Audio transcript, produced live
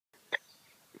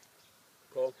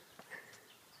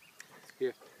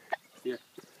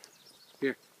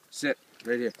Sit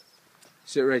right here.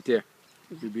 Sit right there.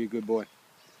 You be a good boy.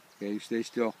 Okay, you stay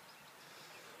still.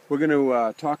 We're going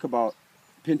to talk about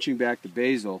pinching back the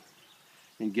basil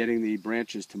and getting the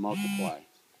branches to multiply.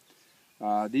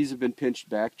 These have been pinched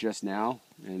back just now,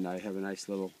 and I have a nice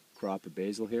little crop of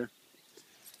basil here.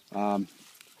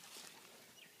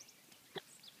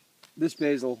 This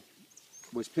basil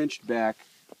was pinched back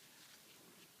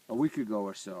a week ago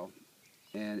or so,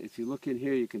 and if you look in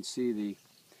here you can see the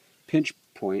pinch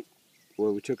point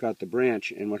where we took out the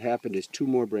branch, and what happened is 2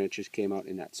 more branches came out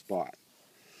in that spot.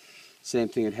 Same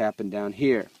thing had happened down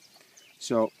here.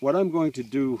 So what I'm going to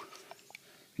do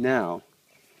now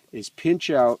is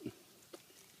pinch out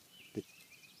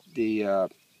the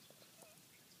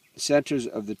centers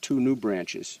of the 2 new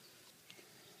branches.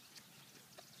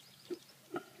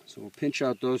 So we'll pinch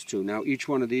out those 2. Now each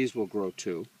one of these will grow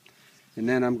 2. And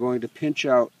then I'm going to pinch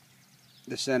out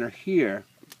the center here.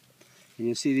 And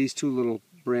you see these 2 little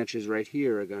branches right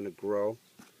here are going to grow.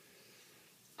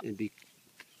 And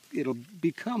it'll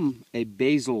become a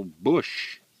basil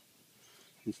bush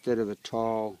instead of a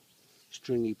tall,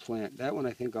 stringy plant. That one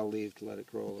I think I'll leave to let it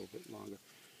grow a little bit longer.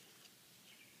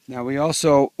 Now we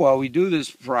also, while we do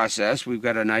this process, we've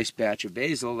got a nice batch of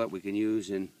basil that we can use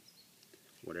in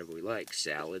whatever we like.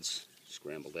 Salads,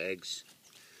 scrambled eggs,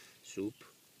 soup,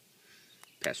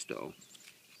 pesto.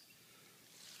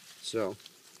 So,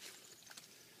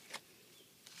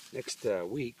 next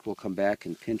week we'll come back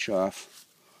and pinch off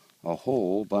a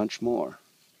whole bunch more.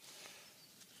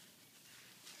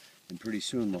 And pretty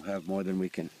soon we'll have more than we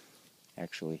can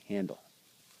actually handle.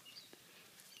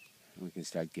 And we can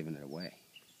start giving it away.